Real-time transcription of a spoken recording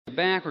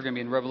Back, we're going to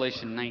be in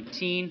Revelation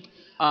 19.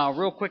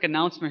 Real quick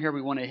announcement here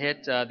we want to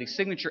hit the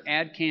signature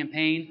ad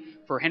campaign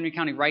for Henry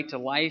County Right to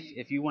Life.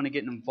 If you want to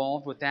get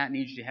involved with that, I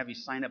need you to have you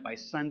sign up by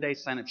Sunday.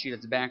 Sign up sheet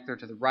that's back there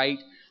to the right.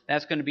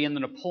 That's going to be in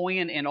the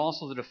Napoleon and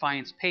also the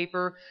Defiance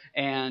paper.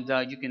 And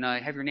you can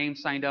have your name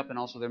signed up and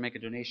also there make a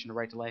donation to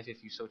Right to Life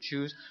if you so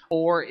choose.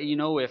 Or,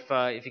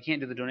 if you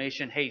can't do the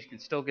donation, hey, you can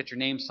still get your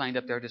name signed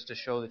up there just to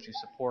show that you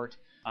support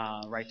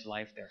Right to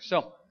Life there.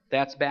 So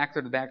that's back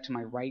there, back to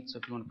my right. So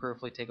if you want to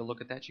prayerfully take a look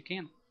at that, you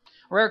can.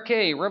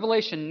 Okay,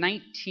 Revelation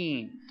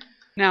 19.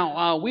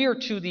 Now, we are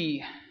to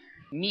the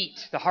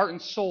meat, the heart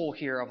and soul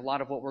here of a lot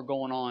of what we're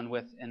going on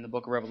with in the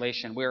book of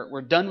Revelation.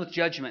 We're done with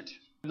judgment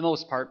for the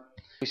most part.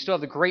 We still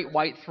have the great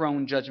white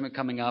throne judgment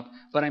coming up,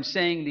 but I'm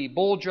saying the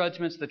bowl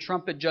judgments, the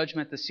trumpet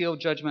judgment, the seal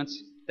judgments,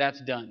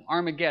 that's done.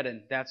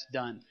 Armageddon, that's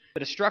done.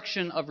 The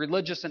destruction of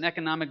religious and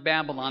economic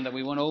Babylon that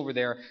we went over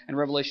there in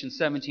Revelation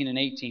 17 and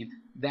 18,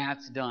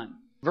 that's done.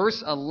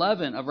 Verse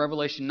 11 of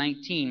Revelation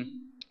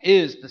 19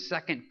 is the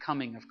second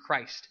coming of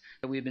Christ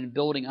that we've been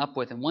building up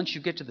with. And once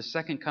you get to the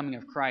second coming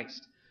of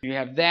Christ, you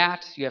have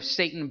that, you have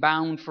Satan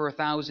bound for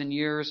 1,000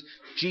 years,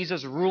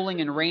 Jesus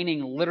ruling and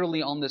reigning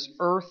literally on this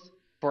earth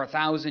for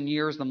 1,000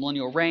 years, the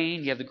millennial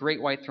reign, you have the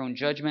great white throne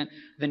judgment,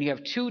 then you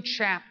have 2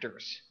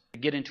 chapters to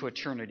get into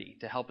eternity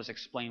to help us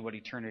explain what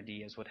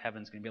eternity is, what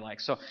heaven's going to be like.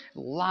 So a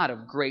lot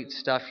of great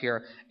stuff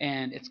here,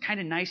 and it's kind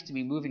of nice to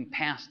be moving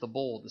past the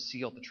bowl, the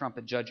seal, the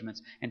trumpet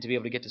judgments, and to be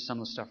able to get to some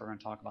of the stuff we're going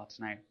to talk about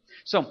tonight.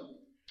 So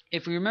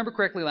if we remember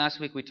correctly, last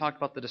week we talked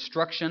about the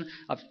destruction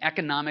of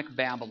economic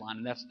Babylon,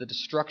 and that's the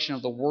destruction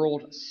of the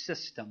world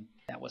system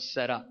that was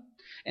set up.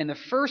 And the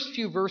first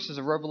few verses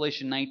of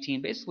Revelation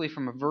 19, basically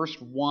from verse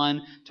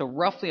 1 to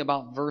roughly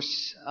about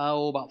verse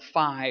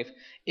 5,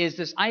 is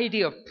this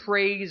idea of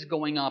praise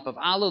going up, of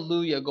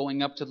alleluia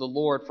going up to the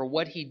Lord for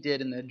what He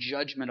did in the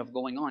judgment of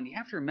going on. You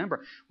have to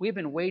remember, we've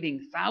been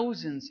waiting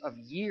thousands of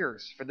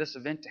years for this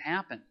event to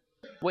happen.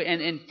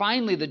 And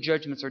finally the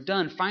judgments are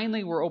done.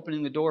 Finally we're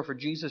opening the door for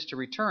Jesus to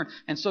return.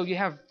 And so you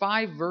have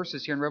 5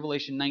 verses here in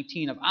Revelation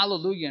 19 of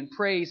alleluia and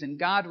praise and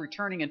God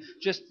returning and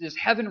just this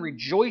heaven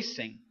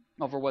rejoicing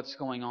over what's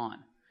going on.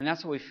 And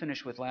that's what we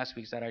finished with last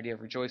week, that idea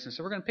of rejoicing.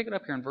 So we're going to pick it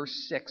up here in verse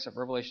 6 of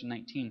Revelation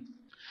 19.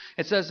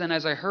 It says, and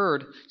I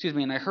heard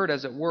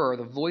as it were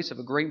the voice of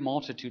a great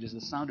multitude as the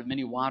sound of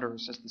many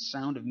waters, as the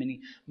sound of many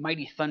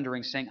mighty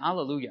thunderings, saying,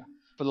 Alleluia,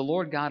 for the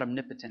Lord God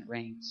omnipotent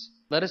reigns.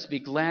 Let us be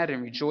glad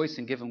and rejoice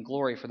and give Him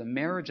glory, for the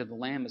marriage of the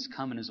Lamb is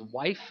come, and His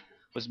wife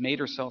was made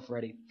herself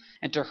ready.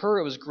 And to her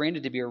it was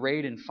granted to be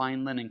arrayed in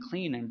fine linen,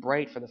 clean and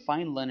bright, for the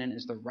fine linen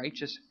is the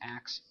righteous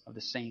acts of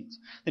the saints.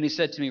 Then He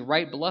said to me,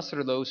 Right, blessed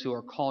are those who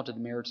are called to the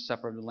marriage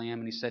supper of the Lamb.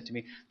 And He said to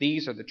me,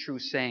 These are the true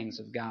sayings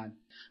of God.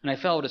 And I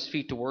fell at His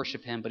feet to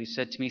worship Him, but He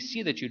said to me,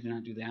 See that you do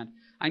not do that.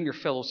 I'm your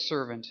fellow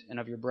servant and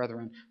of your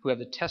brethren who have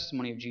the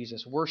testimony of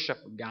Jesus. Worship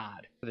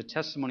God, for the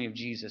testimony of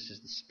Jesus is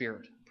the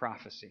spirit of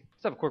prophecy.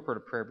 Let's have a quick word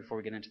of prayer before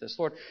we get into this.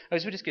 Lord,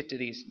 as we just get to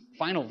these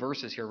final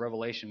verses here,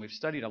 Revelation, we've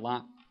studied a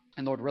lot.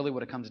 And Lord, really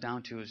what it comes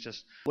down to is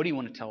just, what do you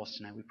want to tell us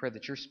tonight? We pray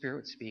that your Spirit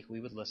would speak, we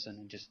would listen,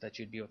 and just that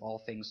you'd be with all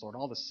things, Lord.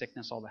 All the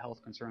sickness, all the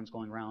health concerns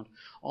going around,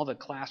 all the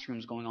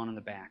classrooms going on in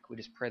the back. We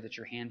just pray that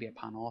your hand be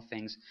upon all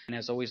things. And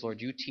as always,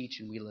 Lord, you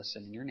teach and we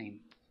listen. In your name,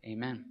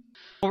 amen.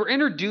 Well, we're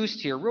introduced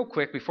here real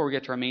quick before we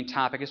get to our main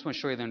topic. I just want to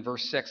show you that in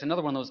verse 6,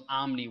 another one of those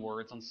omni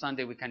words. On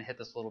Sunday, we kind of hit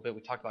this a little bit.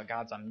 We talked about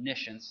God's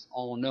omniscience,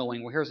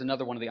 all-knowing. Well, here's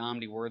another one of the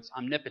omni words,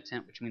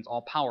 omnipotent, which means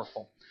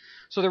all-powerful.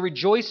 So they're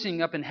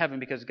rejoicing up in heaven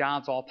because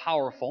God's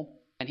all-powerful.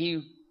 And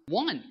He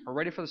won. We're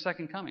ready for the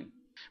second coming.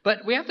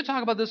 But we have to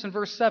talk about this in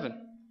verse 7.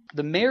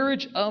 The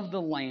marriage of the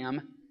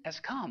Lamb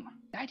has come.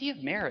 The idea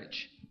of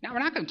marriage. Now, we're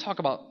not going to talk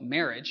about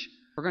marriage.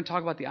 We're going to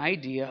talk about the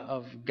idea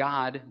of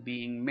God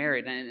being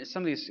married. And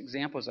some of these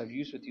examples I've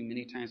used with you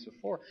many times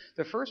before.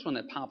 The first one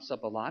that pops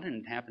up a lot,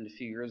 and it happened a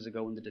few years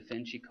ago when the Da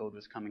Vinci Code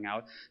was coming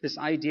out, this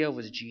idea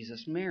was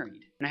Jesus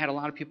married. And I had a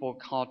lot of people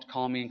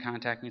call me and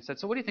contact me and said,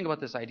 so what do you think about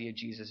this idea of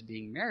Jesus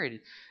being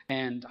married?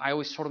 And I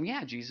always told them,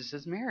 yeah, Jesus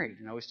is married.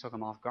 And I always took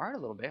them off guard a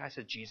little bit. I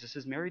said, Jesus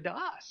is married to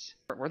us.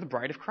 We're the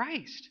bride of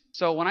Christ.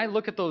 So when I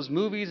look at those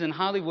movies in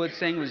Hollywood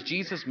saying, was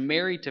Jesus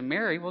married to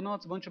Mary? Well, no,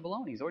 it's a bunch of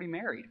baloney. He's already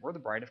married. We're the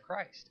bride of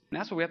Christ. And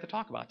that's what we have to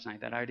talk about tonight,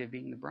 that idea of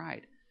being the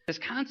bride. This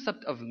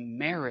concept of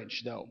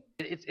marriage, though,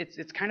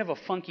 it's kind of a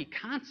funky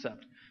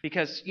concept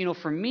because,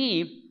 for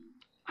me,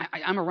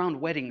 I'm around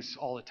weddings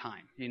all the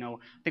time. I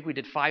think we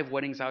did 5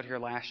 weddings out here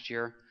last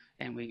year,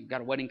 and we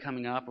got a wedding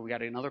coming up, or we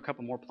got another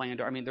couple more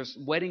planned. There's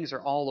weddings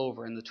are all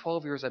over. In the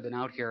 12 years I've been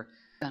out here,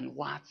 I've done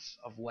lots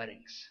of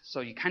weddings.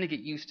 So you kind of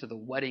get used to the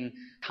wedding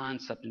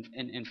concept.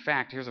 In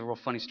fact, here's a real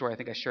funny story. I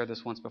think I shared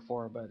this once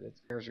before, but it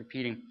bears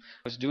repeating.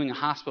 I was doing a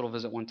hospital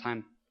visit one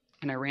time,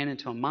 and I ran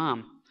into a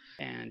mom,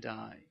 and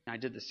I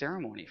did the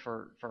ceremony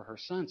for her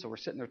son. So we're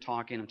sitting there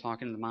talking. I'm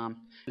talking to the mom,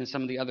 and then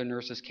some of the other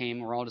nurses came.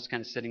 We're all just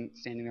kind of standing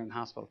there in the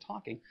hospital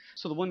talking.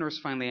 So the one nurse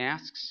finally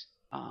asked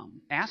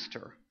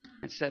her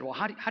and said, well,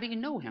 how do you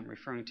know him,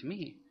 referring to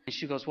me? And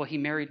she goes, well, he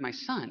married my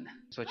son,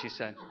 is what she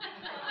said.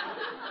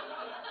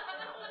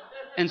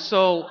 And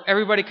so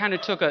everybody kind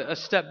of took a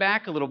step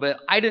back a little bit.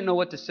 I didn't know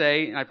what to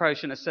say, and I probably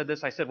shouldn't have said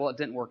this. I said, well, it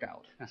didn't work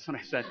out. That's what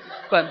I said.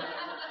 But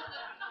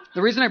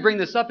the reason I bring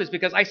this up is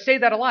because I say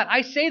that a lot.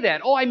 I say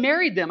that. Oh, I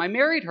married them. I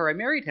married her. I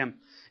married him.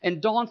 And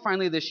Dawn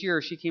finally this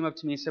year, she came up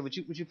to me and said, would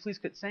you please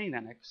quit saying that?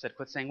 And I said,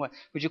 quit saying what?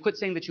 Would you quit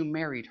saying that you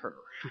married her?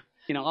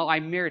 Oh, I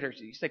married her.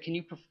 She said,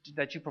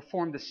 that you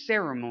performed the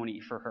ceremony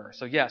for her?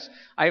 So yes,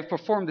 I have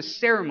performed the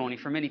ceremony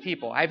for many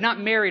people. I have not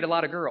married a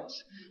lot of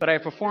girls, but I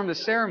have performed the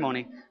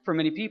ceremony for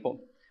many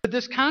people. But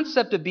this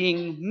concept of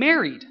being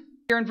married,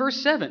 here in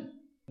verse 7,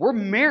 we're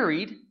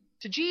married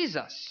to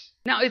Jesus.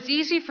 Now, it's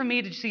easy for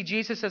me to see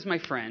Jesus as my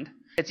friend.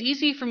 It's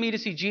easy for me to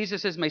see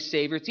Jesus as my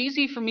Savior. It's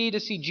easy for me to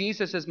see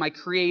Jesus as my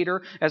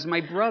Creator, as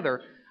my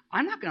brother.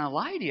 I'm not going to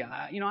lie to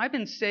you. I've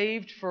been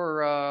saved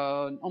for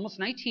almost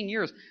 19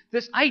 years.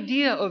 This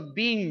idea of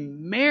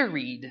being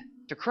married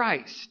to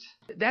Christ,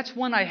 that's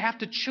one I have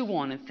to chew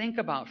on and think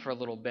about for a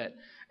little bit.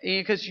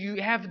 Because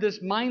you have this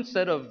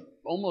mindset of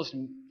almost,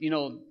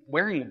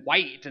 wearing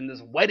white and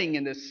this wedding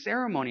and this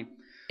ceremony.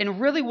 And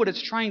really what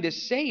it's trying to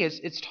say is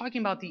it's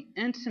talking about the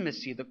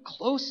intimacy, the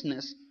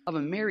closeness of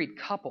a married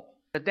couple.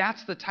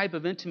 That's the type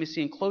of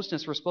intimacy and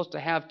closeness we're supposed to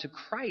have to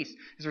Christ,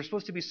 is we're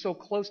supposed to be so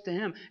close to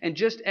Him. And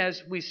just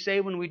as we say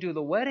when we do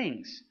the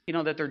weddings,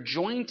 that they're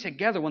joined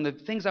together, one of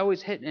the things I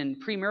always hit in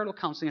premarital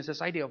counseling is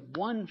this idea of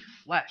one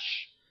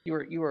flesh.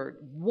 You are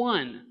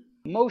one.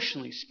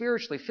 Emotionally,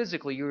 spiritually,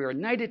 physically, you are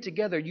united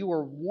together, you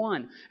are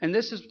one. And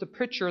this is the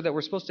picture that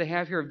we're supposed to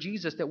have here of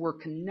Jesus, that we're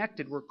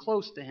connected, we're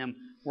close to Him,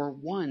 we're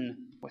one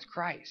with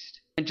Christ.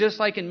 And just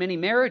like in many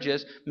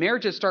marriages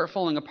start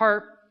falling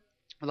apart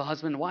with a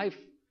husband and wife.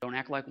 Don't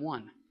act like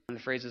one. One of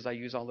the phrases I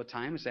use all the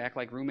time is they act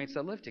like roommates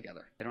that live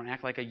together. They don't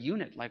act like a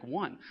unit, like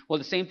one. Well,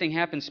 the same thing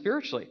happens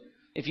spiritually.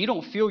 If you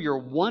don't feel you're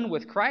one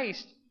with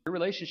Christ, your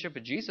relationship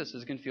with Jesus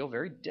is going to feel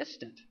very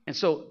distant. And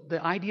so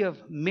the idea of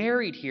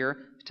married here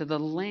to the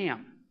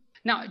Lamb.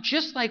 Now,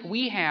 just like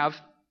we have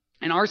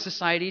in our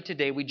society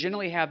today, we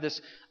generally have this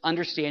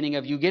understanding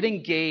of you get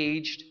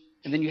engaged,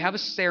 and then you have a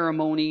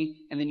ceremony,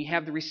 and then you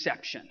have the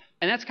reception.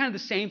 And that's kind of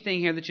the same thing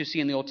here that you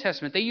see in the Old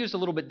Testament. They used a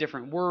little bit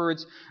different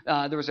words.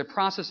 There was a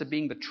process of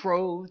being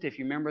betrothed, if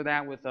you remember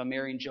that with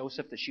Mary and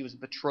Joseph, that she was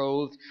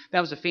betrothed. That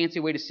was a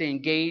fancy way to say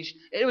engaged.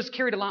 It was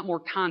carried a lot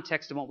more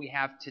context than what we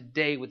have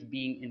today with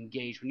being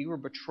engaged. When you were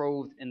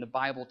betrothed in the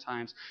Bible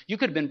times, you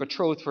could have been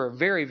betrothed for a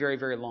very, very,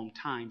 very long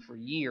time, for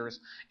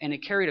years, and it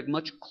carried a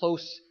much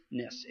closeness.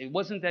 It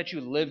wasn't that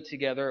you lived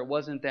together. It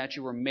wasn't that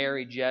you were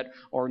married yet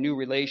or knew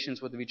relations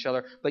with each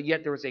other, but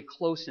yet there was a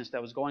closeness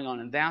that was going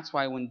on. And that's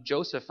why when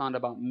Joseph found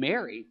about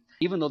Mary,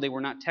 even though they were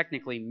not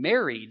technically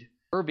married,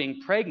 her being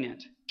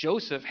pregnant,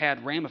 Joseph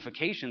had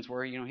ramifications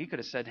where, he could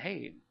have said,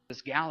 hey,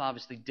 this gal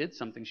obviously did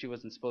something she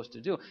wasn't supposed to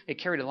do. It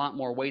carried a lot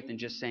more weight than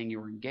just saying you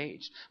were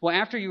engaged. Well,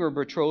 after you were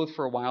betrothed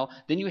for a while,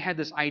 then you had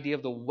this idea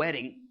of the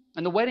wedding.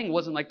 And the wedding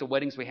wasn't like the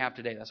weddings we have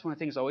today. That's one of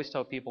the things I always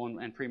tell people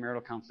in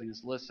premarital counseling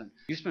is, listen,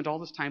 you spent all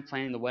this time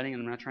planning the wedding,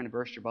 and I'm not trying to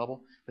burst your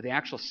bubble, but the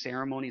actual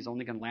ceremony is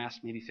only going to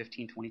last maybe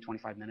 15, 20,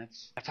 25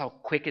 minutes. That's how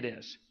quick it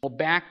is. Well,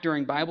 back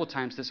during Bible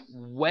times, this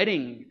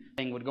wedding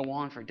thing would go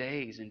on for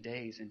days and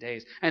days and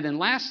days. And then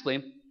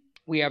lastly,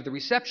 we have the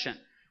reception,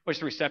 which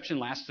the reception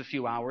lasts a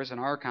few hours in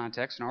our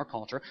context, in our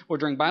culture, where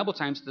during Bible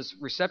times, this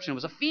reception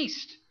was a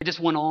feast. It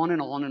just went on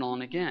and on and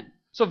on again.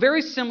 So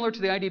very similar to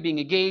the idea of being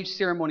engaged,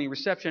 ceremony,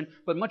 reception,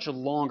 but much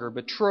longer,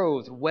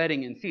 betrothed,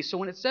 wedding, and feast. So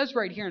when it says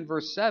right here in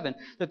verse 7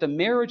 that the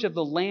marriage of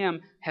the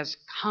Lamb has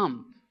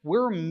come,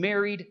 we're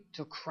married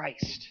to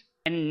Christ.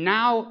 And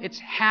now it's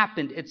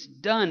happened. It's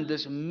done.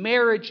 This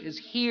marriage is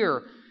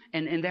here.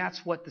 And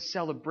that's what the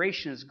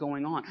celebration is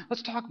going on.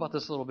 Let's talk about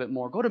this a little bit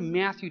more. Go to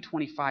Matthew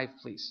 25,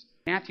 please.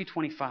 Matthew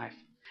 25.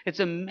 It's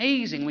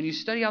amazing when you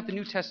study out the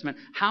New Testament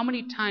how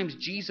many times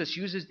Jesus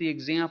uses the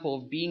example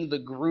of being the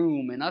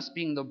groom and us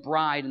being the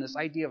bride and this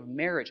idea of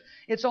marriage.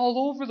 It's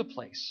all over the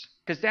place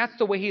because that's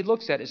the way he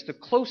looks at it. It's the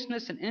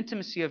closeness and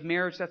intimacy of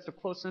marriage. That's the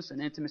closeness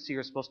and intimacy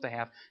you're supposed to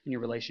have in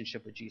your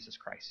relationship with Jesus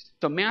Christ.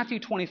 So Matthew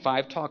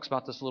 25 talks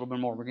about this a little bit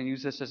more. We're going to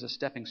use this as a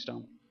stepping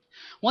stone.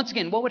 Once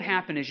again, what would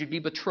happen is you'd be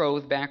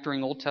betrothed back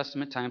during Old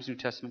Testament times, New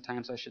Testament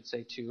times, I should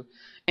say, too.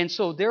 And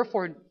so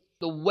therefore,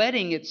 the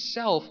wedding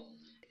itself,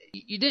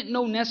 you didn't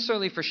know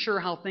necessarily for sure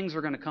how things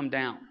were going to come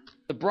down.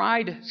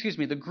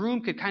 The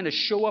groom could kind of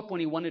show up when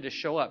he wanted to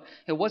show up.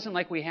 It wasn't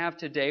like we have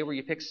today where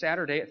you pick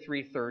Saturday at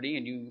 3:30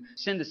 and you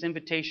send this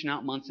invitation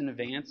out months in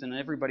advance and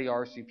everybody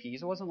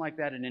RSVPs. It wasn't like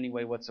that in any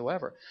way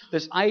whatsoever.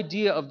 This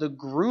idea of the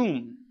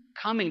groom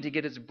coming to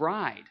get his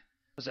bride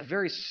was a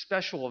very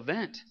special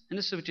event. And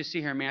this is what you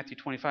see here in Matthew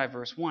 25,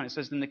 verse 1. It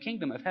says, "Then the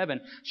kingdom of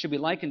heaven should be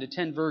likened to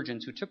 10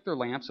 virgins who took their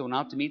lamps and went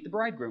out to meet the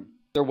bridegroom.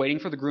 They're waiting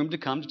for the groom to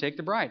come to take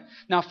the bride.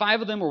 Now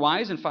 5 of them were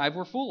wise and 5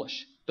 were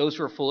foolish. Those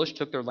who were foolish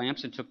took their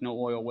lamps and took no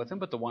oil with them,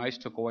 but the wise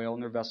took oil in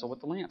their vessel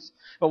with the lamps.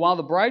 But while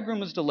the bridegroom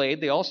was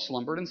delayed, they all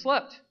slumbered and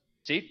slept."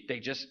 See,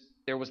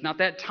 there was not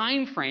that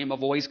time frame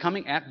of always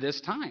coming at this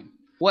time.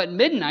 Well, at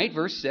midnight,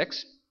 verse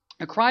 6,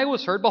 a cry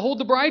was heard, "Behold,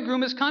 the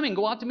bridegroom is coming,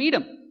 go out to meet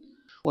him."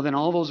 Well, then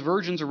all those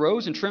virgins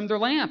arose and trimmed their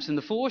lamps. And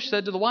the foolish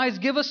said to the wise,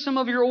 Give us some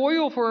of your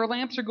oil, for our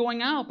lamps are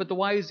going out. But the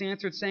wise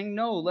answered, saying,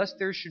 No, lest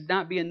there should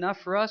not be enough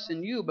for us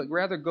and you, but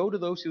rather go to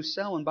those who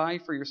sell and buy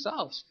for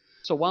yourselves.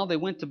 So while they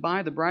went to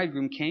buy, the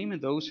bridegroom came,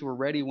 and those who were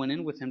ready went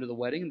in with him to the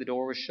wedding, and the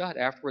door was shut.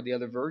 Afterward the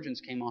other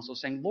virgins came also,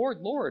 saying, Lord,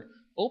 Lord,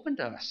 open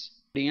to us.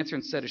 But he answered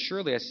and said,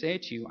 Assuredly I say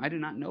to you, I do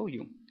not know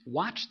you.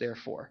 Watch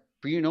therefore,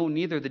 for you know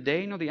neither the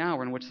day nor the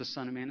hour in which the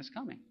Son of Man is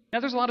coming. Now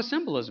there's a lot of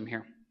symbolism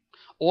here.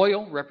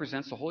 Oil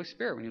represents the Holy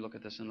Spirit when you look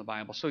at this in the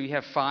Bible. So you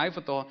have 5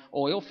 with the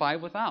oil,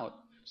 5 without.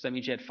 So that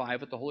means you had 5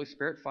 with the Holy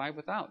Spirit, 5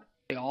 without.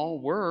 They all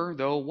were,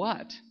 though,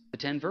 what? The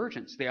 10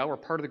 virgins. They all were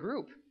part of the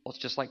group. Well,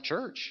 it's just like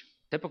church.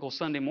 Typical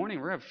Sunday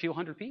morning, we have a few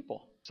hundred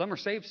people. Some are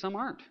saved, some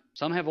aren't.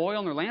 Some have oil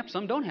in their lamp,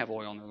 some don't have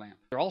oil in their lamp.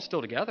 They're all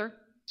still together.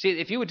 See,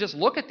 if you would just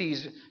look at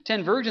these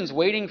 10 virgins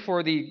waiting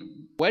for the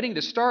wedding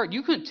to start,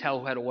 you couldn't tell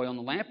who had oil in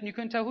the lamp, and you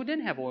couldn't tell who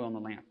didn't have oil in the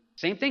lamp.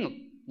 Same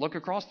thing, look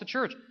across the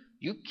church.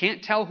 You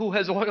can't tell who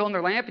has oil in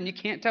their lamp, and you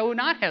can't tell who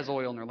not has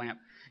oil in their lamp.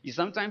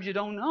 Sometimes you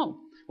don't know.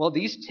 Well,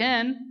 these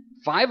 10,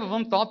 5 of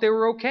them thought they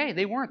were okay.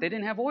 They weren't. They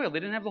didn't have oil. They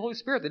didn't have the Holy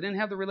Spirit. They didn't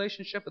have the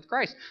relationship with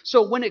Christ.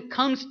 So when it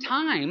comes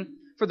time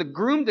for the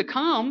groom to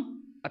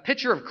come, a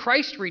picture of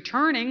Christ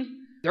returning,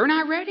 they're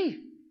not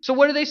ready. So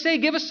what do they say?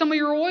 Give us some of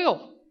your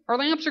oil. Our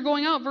lamps are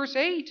going out, verse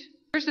 8.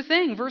 Here's the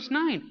thing, verse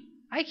 9.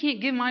 I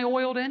can't give my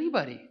oil to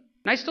anybody.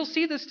 And I still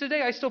see this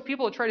today. I still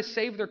people that try to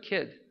save their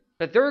kid.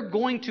 That they're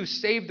going to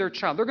save their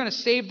child. They're going to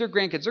save their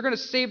grandkids. They're going to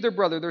save their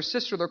brother, their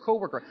sister, their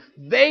coworker.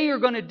 They are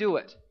going to do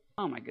it.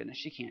 Oh my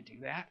goodness, you can't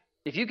do that.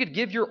 If you could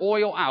give your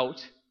oil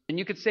out, then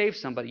you could save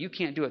somebody. You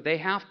can't do it. They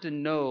have to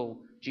know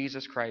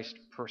Jesus Christ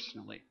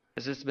personally.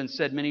 As this has been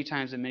said many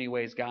times in many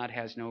ways, God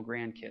has no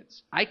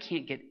grandkids. I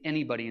can't get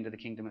anybody into the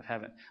kingdom of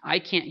heaven. I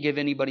can't give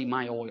anybody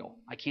my oil.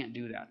 I can't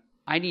do that.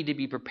 I need to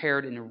be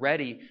prepared and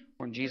ready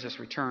when Jesus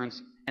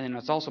returns. And then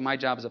it's also my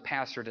job as a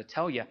pastor to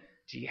tell you,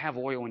 do you have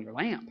oil in your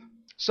lamp?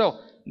 So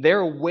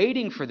they're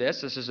waiting for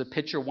this. This is a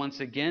picture once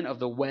again of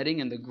the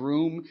wedding and the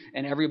groom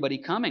and everybody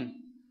coming.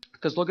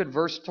 Because look at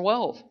verse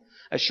 12.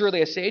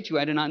 Assuredly I say to you,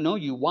 I do not know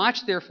you.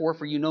 Watch therefore,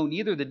 for you know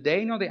neither the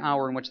day nor the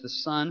hour in which the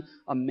Son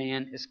of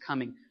Man is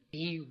coming.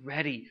 Be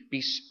ready.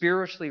 Be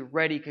spiritually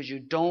ready because you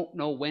don't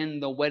know when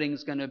the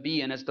wedding's going to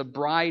be. And as the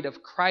bride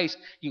of Christ,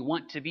 you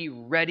want to be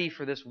ready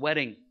for this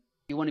wedding.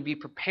 You want to be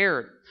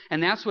prepared.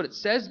 And that's what it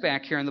says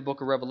back here in the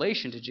book of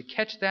Revelation. Did you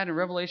catch that in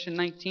Revelation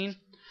 19?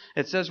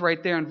 It says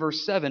right there in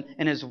verse 7,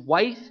 and his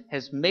wife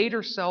has made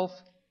herself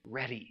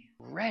ready.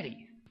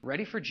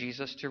 Ready for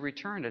Jesus to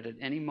return at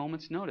any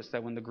moment's notice.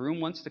 That when the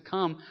groom wants to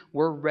come,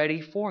 we're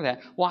ready for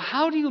that. Well,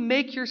 how do you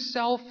make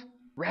yourself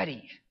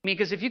ready?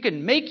 Because if you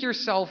can make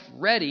yourself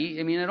ready,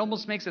 it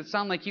almost makes it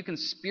sound like you can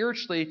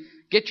spiritually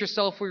get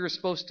yourself where you're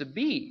supposed to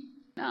be.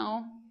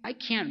 No, I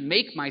can't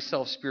make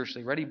myself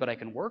spiritually ready, but I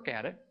can work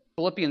at it.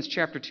 Philippians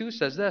chapter 2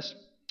 says this,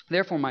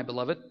 Therefore, my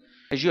beloved,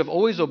 as you have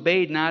always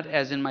obeyed, not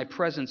as in my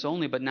presence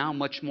only, but now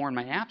much more in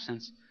my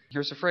absence.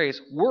 Here's the phrase,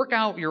 work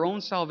out your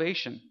own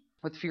salvation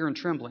with fear and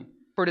trembling.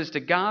 For it is to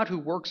God who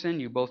works in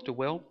you both to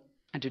will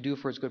and to do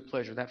for his good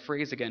pleasure. That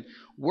phrase again,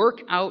 work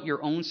out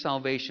your own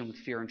salvation with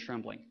fear and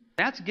trembling.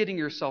 That's getting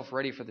yourself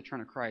ready for the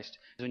return of Christ,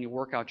 is when you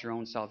work out your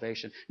own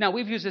salvation. Now,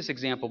 we've used this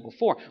example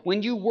before.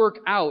 When you work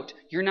out,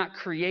 you're not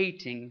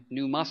creating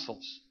new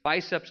muscles.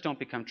 Biceps don't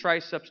become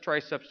triceps,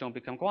 triceps don't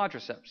become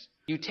quadriceps.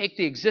 You take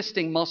the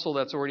existing muscle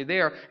that's already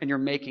there and you're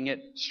making it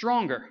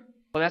stronger.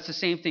 Well, that's the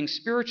same thing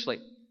spiritually.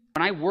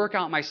 When I work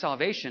out my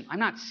salvation, I'm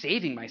not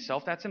saving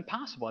myself. That's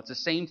impossible. It's the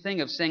same thing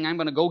of saying I'm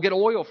going to go get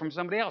oil from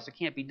somebody else. It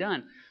can't be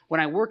done. When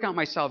I work out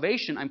my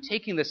salvation, I'm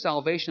taking the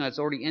salvation that's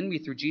already in me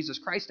through Jesus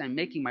Christ. I'm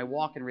making my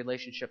walk and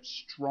relationship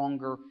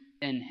stronger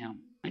in him.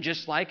 And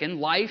just like in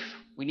life,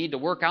 we need to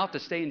work out to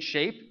stay in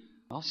shape.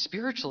 Well,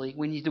 spiritually,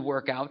 we need to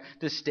work out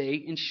to stay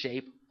in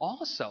shape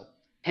also.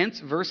 Hence,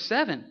 verse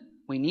 7,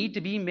 we need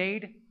to be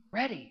made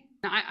ready.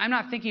 Now, I'm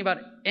not thinking about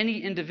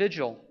any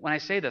individual when I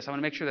say this. I want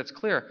to make sure that's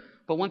clear.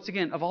 But once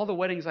again, of all the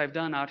weddings I've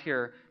done out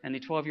here in the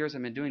 12 years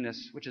I've been doing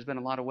this, which has been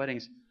a lot of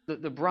weddings,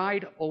 the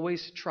bride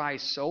always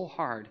tries so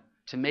hard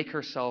to make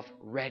herself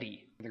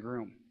ready for the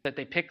groom that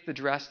they pick the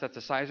dress that's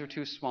a size or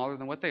two smaller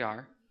than what they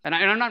are. And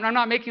I'm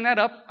not making that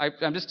up.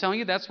 I'm just telling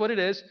you that's what it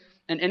is.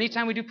 And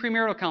anytime we do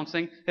premarital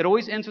counseling, it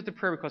always ends with the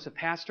prayer request of,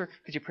 Pastor,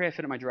 could you pray I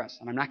fit in my dress?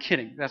 And I'm not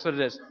kidding. That's what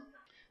it is.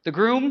 The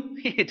groom,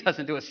 he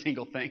doesn't do a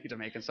single thing to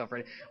make himself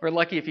ready. We're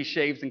lucky if he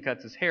shaves and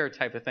cuts his hair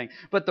type of thing.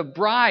 But the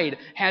bride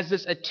has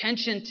this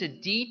attention to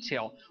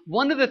detail.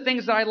 One of the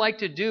things that I like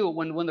to do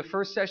when the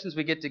first sessions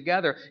we get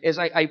together is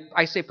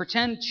I say,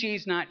 pretend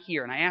she's not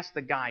here. And I ask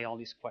the guy all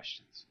these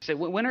questions. I say,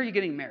 when are you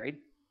getting married?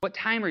 What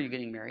time are you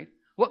getting married?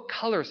 What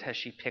colors has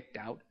she picked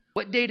out?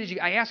 What day did you...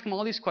 I ask him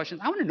all these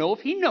questions. I want to know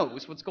if he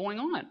knows what's going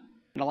on.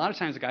 And a lot of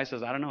times the guy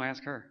says, I don't know,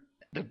 ask her.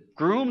 The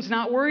groom's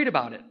not worried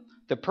about it.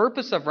 The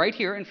purpose of right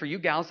here, and for you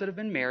gals that have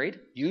been married,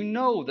 you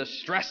know the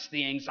stress,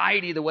 the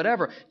anxiety, the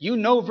whatever. You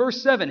know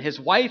verse 7, his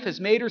wife has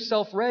made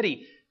herself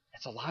ready.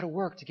 That's a lot of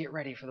work to get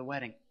ready for the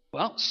wedding.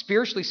 Well,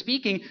 spiritually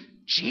speaking,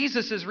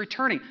 Jesus is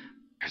returning.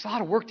 There's a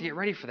lot of work to get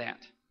ready for that.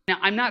 Now,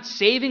 I'm not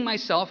saving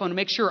myself. I want to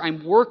make sure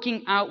I'm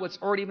working out what's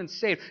already been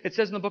saved. It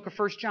says in the book of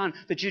 1 John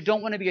that you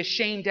don't want to be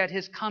ashamed at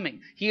his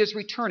coming. He is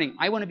returning.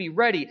 I want to be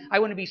ready. I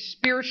want to be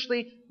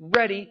spiritually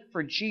ready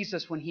for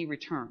Jesus when he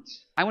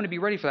returns. I want to be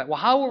ready for that. Well,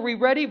 how are we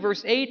ready?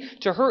 Verse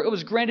 8, to her it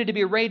was granted to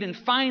be arrayed in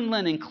fine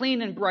linen,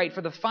 clean and bright,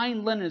 for the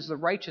fine linen is the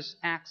righteous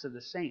acts of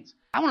the saints.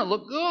 I want to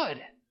look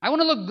good. I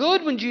want to look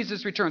good when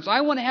Jesus returns. I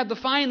want to have the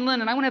fine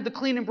linen. I want to have the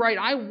clean and bright.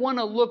 I want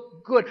to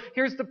look good.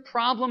 Here's the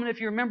problem, and if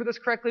you remember this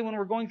correctly when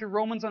we're going through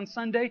Romans on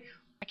Sunday,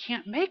 I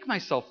can't make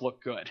myself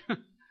look good.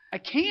 I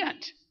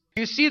can't.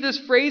 You see this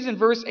phrase in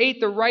verse 8,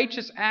 the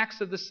righteous acts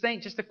of the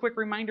saint. Just a quick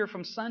reminder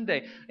from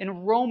Sunday.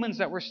 In Romans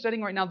that we're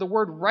studying right now, the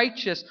word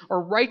righteous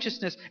or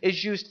righteousness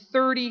is used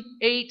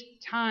 38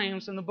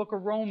 times in the book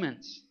of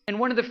Romans. And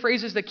one of the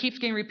phrases that keeps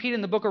getting repeated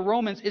in the book of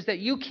Romans is that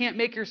you can't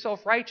make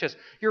yourself righteous.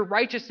 Your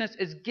righteousness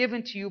is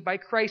given to you by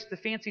Christ. The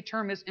fancy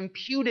term is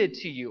imputed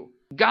to you.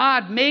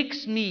 God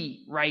makes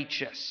me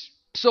righteous.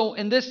 So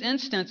in this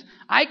instance,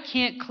 I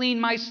can't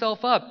clean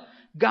myself up.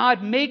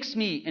 God makes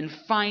me in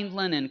fine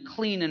linen,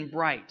 clean and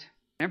bright.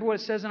 Remember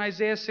what it says in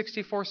Isaiah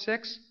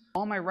 64:6?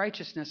 All my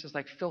righteousness is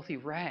like filthy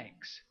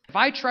rags. If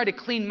I try to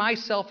clean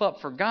myself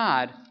up for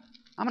God,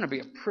 I'm going to be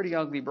a pretty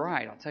ugly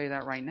bride. I'll tell you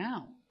that right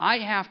now. I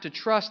have to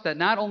trust that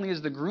not only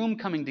is the groom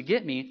coming to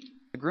get me,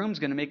 the groom's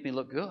going to make me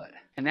look good.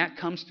 And that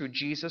comes through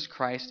Jesus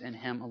Christ and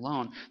him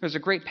alone. There's a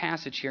great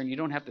passage here, and you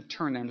don't have to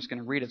turn there. I'm just going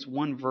to read it. It's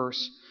one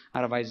verse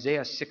out of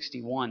Isaiah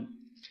 61.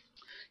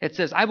 It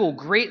says, I will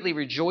greatly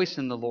rejoice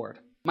in the Lord.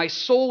 My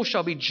soul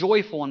shall be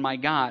joyful in my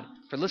God.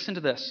 For listen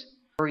to this.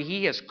 For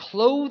he has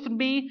clothed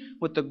me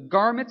with the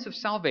garments of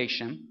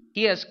salvation.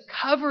 He has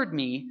covered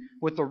me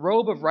with the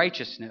robe of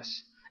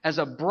righteousness. As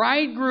a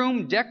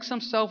bridegroom decks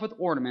himself with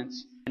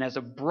ornaments, and as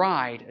a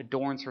bride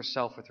adorns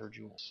herself with her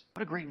jewels.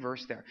 What a great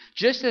verse there.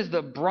 Just as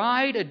the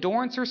bride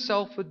adorns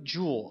herself with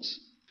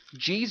jewels,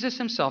 Jesus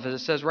himself, as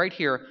it says right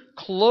here,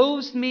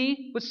 clothes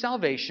me with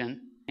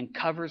salvation and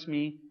covers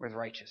me with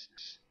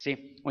righteousness.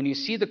 See, when you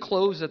see the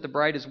clothes that the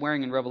bride is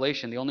wearing in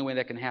Revelation, the only way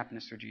that can happen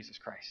is through Jesus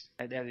Christ.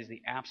 That is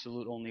the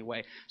absolute only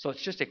way. So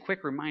it's just a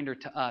quick reminder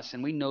to us,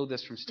 and we know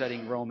this from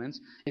studying Romans,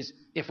 is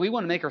if we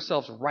want to make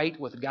ourselves right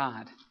with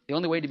God, the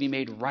only way to be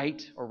made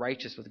right or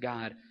righteous with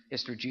God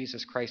is through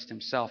Jesus Christ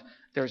himself.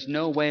 There's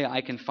no way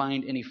I can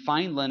find any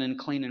fine linen,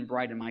 clean and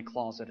bright in my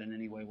closet in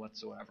any way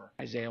whatsoever.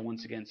 Isaiah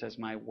once again says,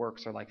 my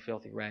works are like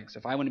filthy rags.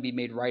 If I want to be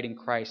made right in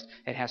Christ,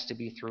 it has to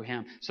be through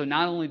him. So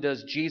not only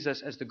does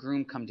Jesus as the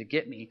groom come to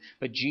get me,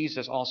 but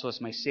Jesus also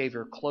as my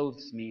Savior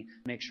clothes me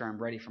to make sure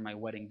I'm ready for my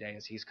wedding day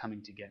as he's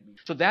coming to get me.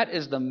 So that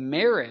is the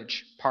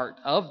marriage part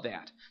of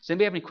that. Does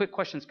anybody have any quick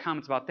questions,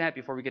 comments about that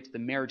before we get to the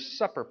marriage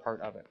supper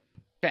part of it?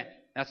 Okay.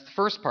 That's the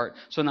first part.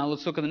 So now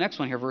let's look at the next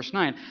one here, verse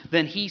 9.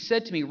 Then he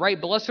said to me, right,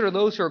 blessed are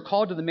those who are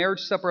called to the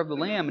marriage supper of the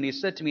Lamb. And he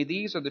said to me,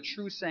 these are the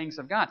true sayings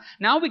of God.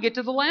 Now we get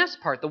to the last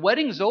part. The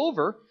wedding's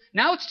over.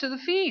 Now it's to the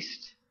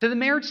feast, to the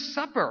marriage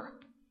supper.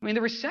 I mean,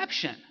 the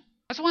reception.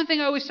 That's one thing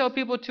I always tell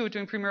people, too,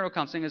 during premarital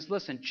counseling is,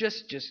 listen,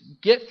 just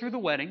get through the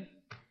wedding,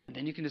 and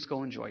then you can just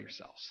go enjoy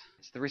yourselves.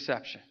 It's the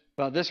reception.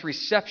 Well, this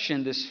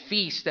reception, this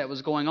feast that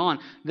was going on,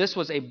 this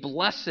was a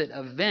blessed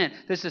event.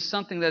 This is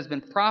something that has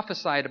been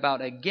prophesied about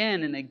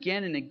again and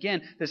again and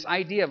again. This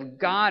idea of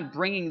God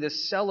bringing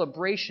this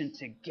celebration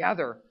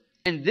together.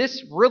 And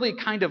this really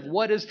kind of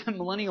what is the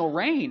millennial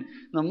reign?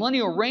 The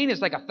millennial reign is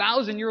like a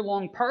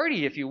 1,000-year-long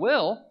party, if you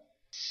will,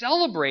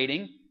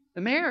 celebrating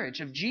the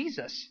marriage of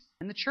Jesus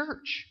and the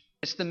church.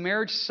 It's the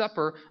marriage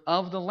supper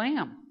of the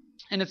Lamb.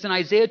 And it's in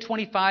Isaiah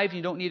 25.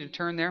 You don't need to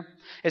turn there.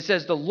 It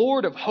says, the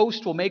Lord of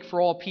hosts will make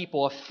for all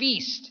people a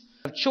feast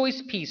of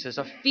choice pieces,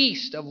 a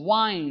feast of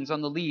wines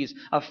on the lees,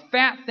 of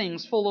fat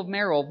things full of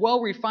marrow, of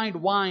well-refined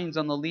wines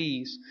on the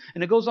lees.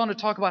 And it goes on to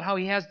talk about how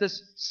he has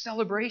this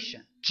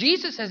celebration.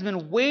 Jesus has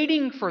been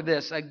waiting for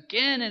this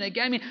again and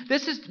again. I mean,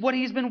 this is what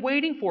he's been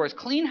waiting for, is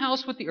clean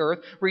house with the earth,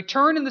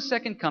 return in the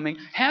second coming,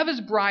 have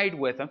his bride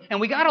with him, and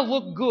we got to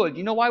look good.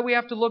 You know why we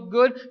have to look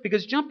good?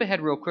 Because jump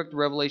ahead real quick to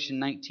Revelation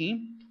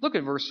 19. Look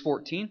at verse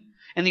 14.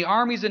 And the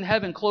armies in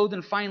heaven, clothed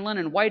in fine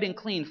linen, white and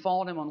clean,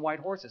 followed him on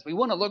white horses. We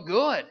want to look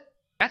good.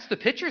 That's the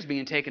pictures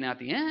being taken at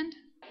the end.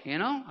 You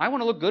know, I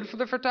want to look good for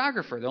the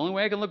photographer. The only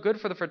way I can look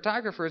good for the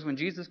photographer is when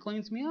Jesus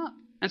cleans me up.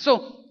 And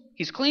so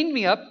he's cleaned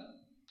me up.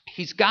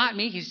 He's got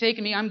me. He's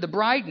taken me. I'm the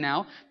bride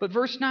now. But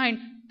verse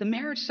 9, the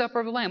marriage supper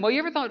of the Lamb. Well, you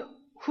ever thought,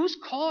 who's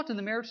called to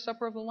the marriage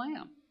supper of the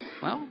Lamb?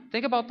 Well,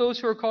 think about those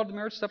who are called to the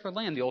marriage supper of the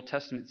Lamb. The Old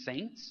Testament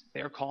saints,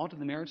 they are called to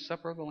the marriage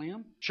supper of the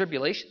Lamb.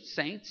 Tribulation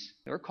saints,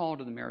 they're called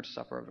to the marriage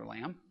supper of the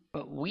Lamb.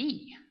 But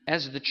we,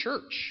 as the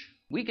church,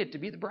 we get to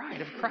be the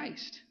bride of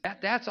Christ.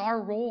 That's our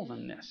role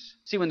in this.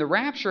 See, when the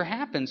rapture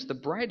happens, the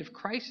bride of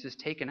Christ is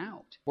taken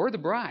out. We're the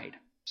bride.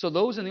 So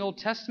those in the Old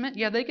Testament,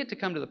 yeah, they get to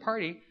come to the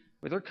party,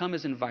 but they come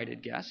as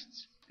invited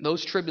guests.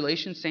 Those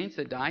tribulation saints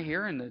that die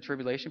here in the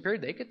tribulation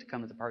period, they get to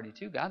come to the party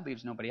too. God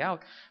leaves nobody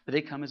out, but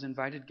they come as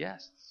invited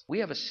guests. We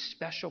have a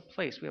special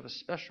place. We have a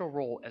special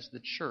role as the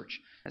church,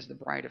 as the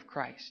bride of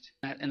Christ.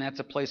 And that's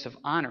a place of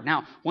honor.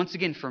 Now, once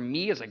again, for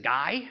me as a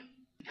guy,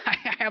 I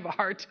have a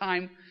hard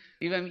time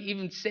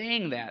Even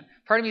saying that.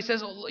 Part of me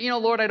says, oh,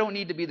 Lord, I don't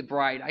need to be the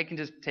bride. I can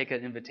just take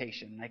an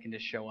invitation and I can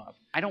just show up.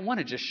 I don't want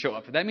to just show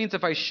up. That means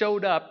if I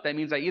showed up, that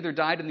means I either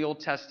died in the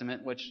Old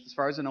Testament, which as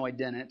far as I know I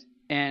didn't.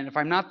 And if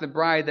I'm not the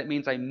bride, that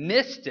means I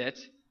missed it.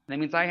 That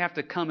means I have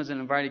to come as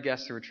an invited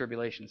guest through a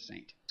tribulation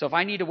saint. So if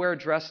I need to wear a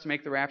dress to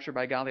make the rapture,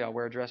 by golly, I'll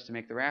wear a dress to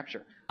make the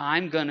rapture.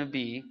 I'm going to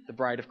be the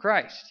bride of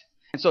Christ.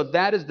 And so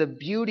that is the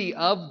beauty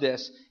of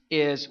this,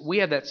 is we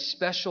have that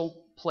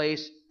special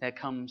place that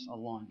comes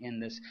along in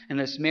this. And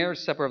this marriage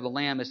supper of the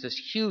Lamb is this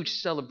huge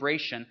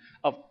celebration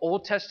of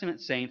Old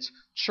Testament saints,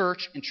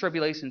 church and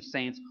tribulation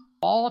saints,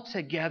 all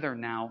together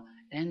now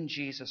in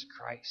Jesus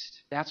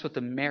Christ. That's what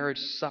the marriage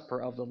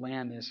supper of the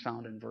Lamb is,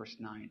 found in verse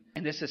 9.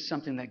 And this is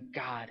something that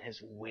God has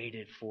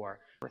waited for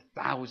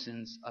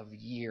thousands of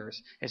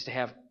years, is to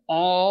have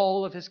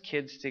all of his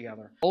kids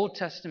together. Old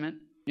Testament,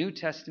 New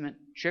Testament,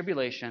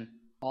 tribulation,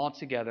 all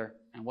together.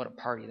 And what a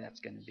party that's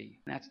going to be.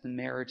 And that's the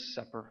marriage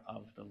supper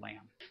of the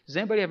Lamb. Does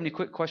anybody have any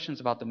quick questions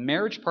about the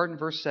marriage part in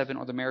verse 7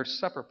 or the marriage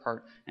supper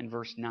part in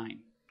verse 9?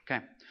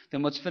 Okay.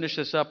 Then let's finish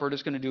this up. We're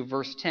just going to do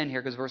verse 10 here,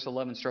 because verse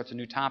 11 starts a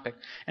new topic.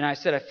 And I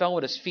said, I fell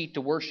at his feet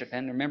to worship.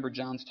 And remember,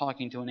 John's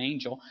talking to an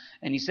angel.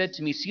 And he said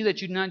to me, see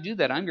that you do not do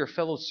that. I'm your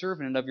fellow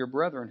servant and of your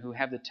brethren who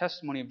have the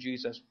testimony of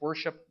Jesus.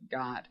 Worship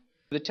God.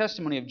 The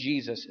testimony of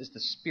Jesus is the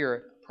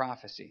spirit of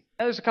prophecy.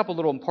 Now, there's a couple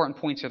little important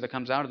points here that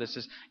comes out of this.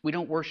 Is we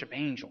don't worship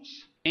angels.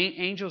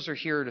 Angels are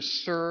here to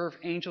serve.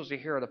 Angels are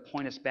here to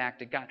point us back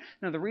to God.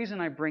 Now, the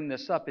reason I bring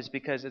this up is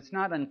because it's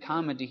not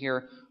uncommon to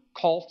hear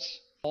cults,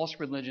 false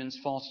religions,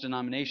 false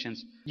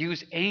denominations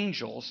use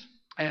angels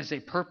as a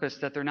purpose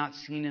that they're not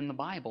seen in the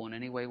Bible in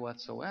any way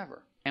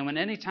whatsoever. And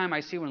anytime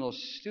I see one of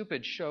those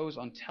stupid shows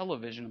on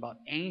television about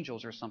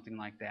angels or something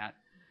like that,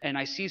 and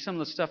I see some of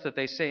the stuff that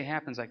they say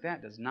happens like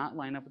that, does not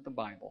line up with the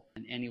Bible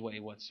in any way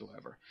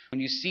whatsoever.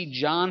 When you see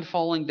John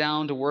falling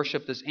down to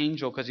worship this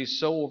angel because he's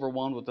so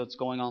overwhelmed with what's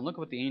going on, look at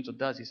what the angel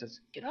does. He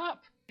says, get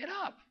up, get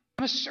up.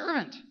 I'm a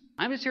servant.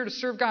 I'm just here to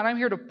serve God. I'm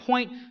here to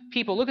point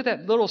people. Look at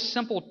that little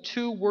simple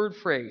 2-word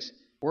phrase,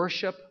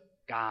 worship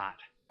God.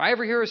 If I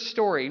ever hear a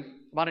story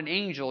about an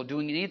angel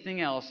doing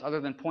anything else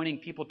other than pointing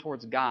people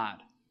towards God,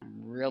 I'm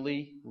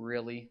really,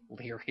 really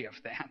leery of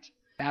that.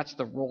 That's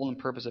the role and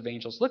purpose of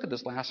angels. Look at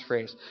this last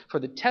phrase. For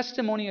the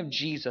testimony of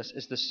Jesus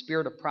is the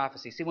spirit of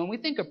prophecy. See, when we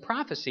think of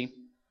prophecy,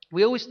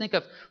 we always think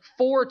of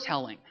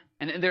foretelling.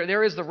 And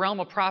there is the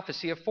realm of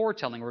prophecy of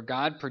foretelling, where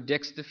God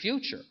predicts the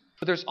future.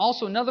 But there's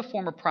also another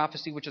form of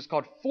prophecy which is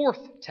called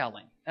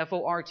forthtelling,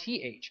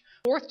 F-O-R-T-H.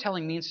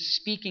 Forthtelling means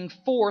speaking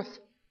forth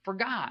for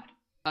God.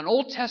 An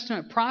Old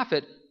Testament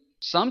prophet,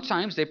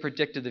 sometimes they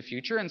predicted the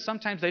future, and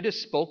sometimes they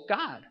just spoke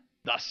God.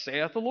 Thus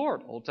saith the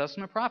Lord, Old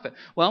Testament prophet.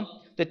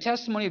 Well, the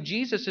testimony of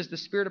Jesus is the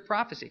spirit of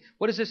prophecy.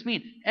 What does this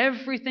mean?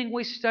 Everything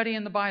we study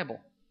in the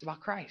Bible, it's about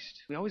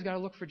Christ. We always got to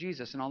look for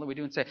Jesus in all that we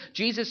do and say.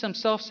 Jesus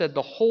himself said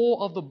the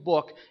whole of the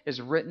book is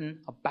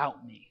written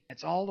about me.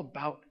 It's all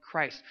about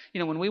Christ.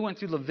 When we went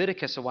through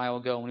Leviticus a while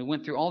ago, when we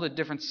went through all the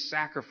different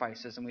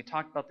sacrifices and we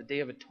talked about the Day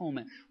of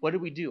Atonement, what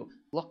did we do?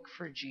 Look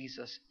for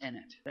Jesus in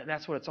it.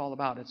 That's what it's all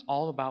about. It's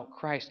all about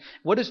Christ.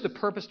 What is the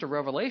purpose to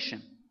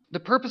Revelation? The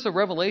purpose of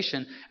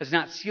Revelation is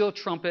not seal,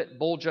 trumpet,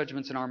 bowl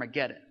judgments, and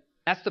Armageddon.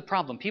 That's the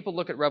problem. People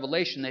look at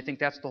Revelation, they think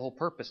that's the whole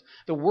purpose.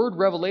 The word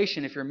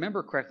revelation, if you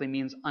remember correctly,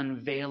 means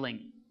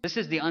unveiling. This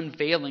is the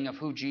unveiling of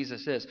who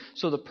Jesus is.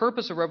 So the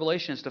purpose of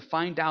Revelation is to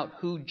find out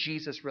who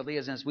Jesus really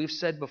is. And as we've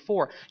said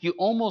before, you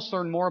almost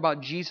learn more about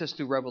Jesus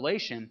through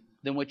Revelation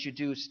than what you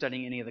do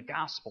studying any of the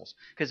Gospels.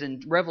 Because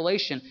in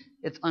Revelation,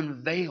 it's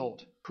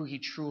unveiled who he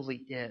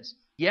truly is.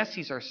 Yes,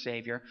 he's our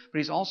Savior, but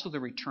he's also the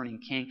returning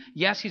King.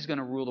 Yes, he's going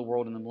to rule the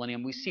world in the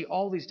millennium. We see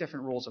all these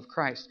different roles of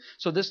Christ.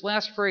 So this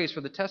last phrase, for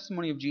the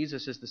testimony of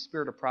Jesus, is the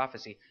spirit of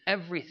prophecy.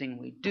 Everything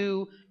we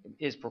do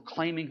is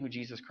proclaiming who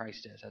Jesus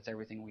Christ is. That's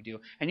everything we do.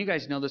 And you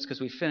guys know this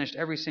because we finished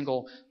every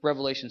single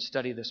Revelation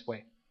study this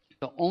way.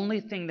 The only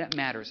thing that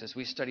matters as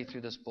we study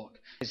through this book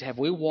is, have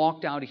we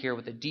walked out of here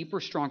with a deeper,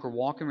 stronger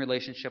walk in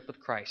relationship with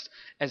Christ?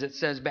 As it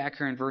says back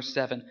here in verse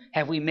 7,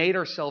 have we made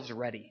ourselves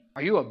ready?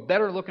 Are you a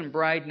better looking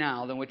bride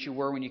now than what you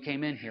were when you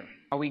came in here?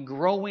 Are we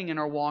growing in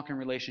our walk in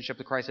relationship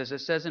with Christ? As it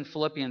says in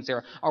Philippians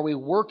there, are we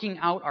working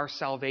out our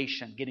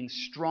salvation, getting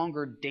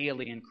stronger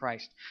daily in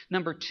Christ?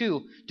 Number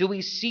 2, do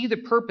we see the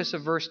purpose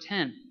of verse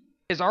 10?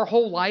 Is our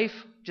whole life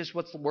just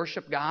let's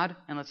worship God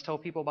and let's tell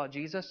people about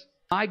Jesus?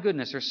 My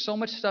goodness, there's so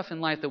much stuff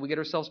in life that we get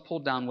ourselves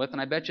pulled down with, and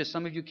I bet you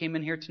some of you came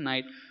in here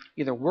tonight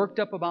either worked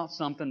up about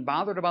something,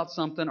 bothered about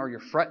something, or you're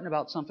fretting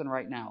about something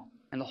right now.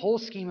 And the whole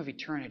scheme of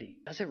eternity,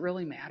 does it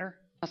really matter?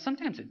 Now,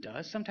 sometimes it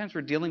does. Sometimes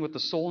we're dealing with the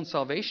soul and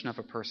salvation of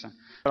a person.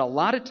 But a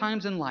lot of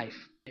times in life,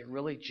 it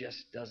really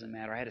just doesn't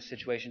matter. I had a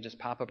situation just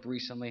pop up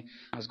recently.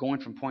 I was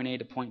going from point A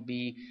to point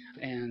B,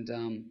 and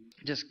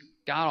just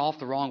got off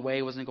the wrong way,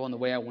 wasn't going the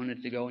way I wanted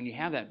it to go, and you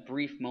have that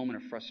brief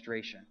moment of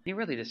frustration. You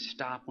really just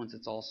stop once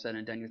it's all said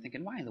and done. You're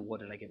thinking, why in the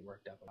world did I get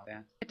worked up about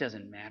that? It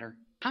doesn't matter.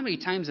 How many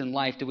times in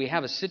life do we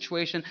have a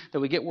situation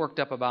that we get worked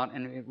up about,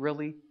 and it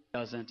really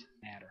doesn't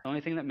matter? The only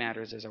thing that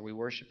matters is, are we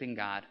worshiping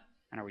God?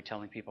 And are we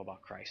telling people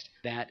about Christ?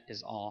 That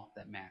is all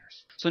that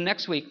matters. So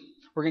next week,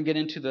 we're going to get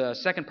into the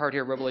second part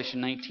here,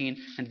 Revelation 19,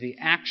 and the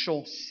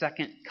actual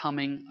second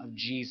coming of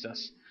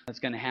Jesus that's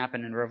going to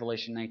happen in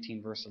Revelation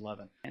 19, verse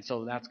 11. And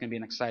so that's going to be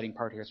an exciting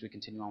part here as we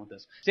continue on with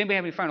this. Does anybody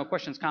have any final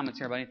questions, comments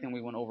here about anything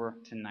we went over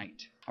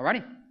tonight?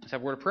 Alrighty, let's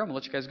have a word of prayer. We'll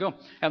let you guys go.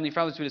 Heavenly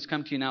Father, as we just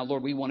come to you now,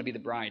 Lord, we want to be the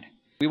bride.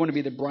 We want to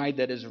be the bride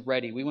that is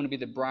ready. We want to be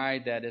the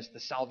bride that is the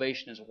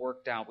salvation is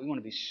worked out. We want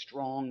to be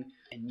strong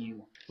in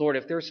you. Lord,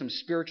 if there's some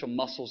spiritual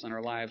muscles in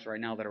our lives right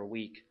now that are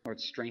weak, Lord,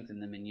 strengthen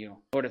them in you.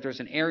 Lord, if there's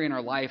an area in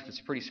our life that's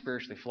pretty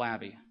spiritually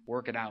flabby,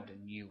 work it out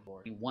in you,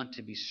 Lord. We want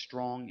to be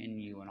strong in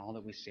you in all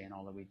that we say and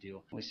all that we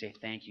do. And we say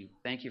thank you.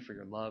 Thank you for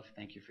your love.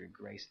 Thank you for your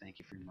grace. Thank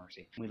you for your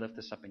mercy. We lift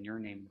this up in your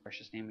name, in the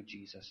precious name of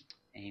Jesus.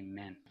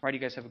 Amen. All right,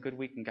 you guys have a good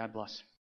week and God bless.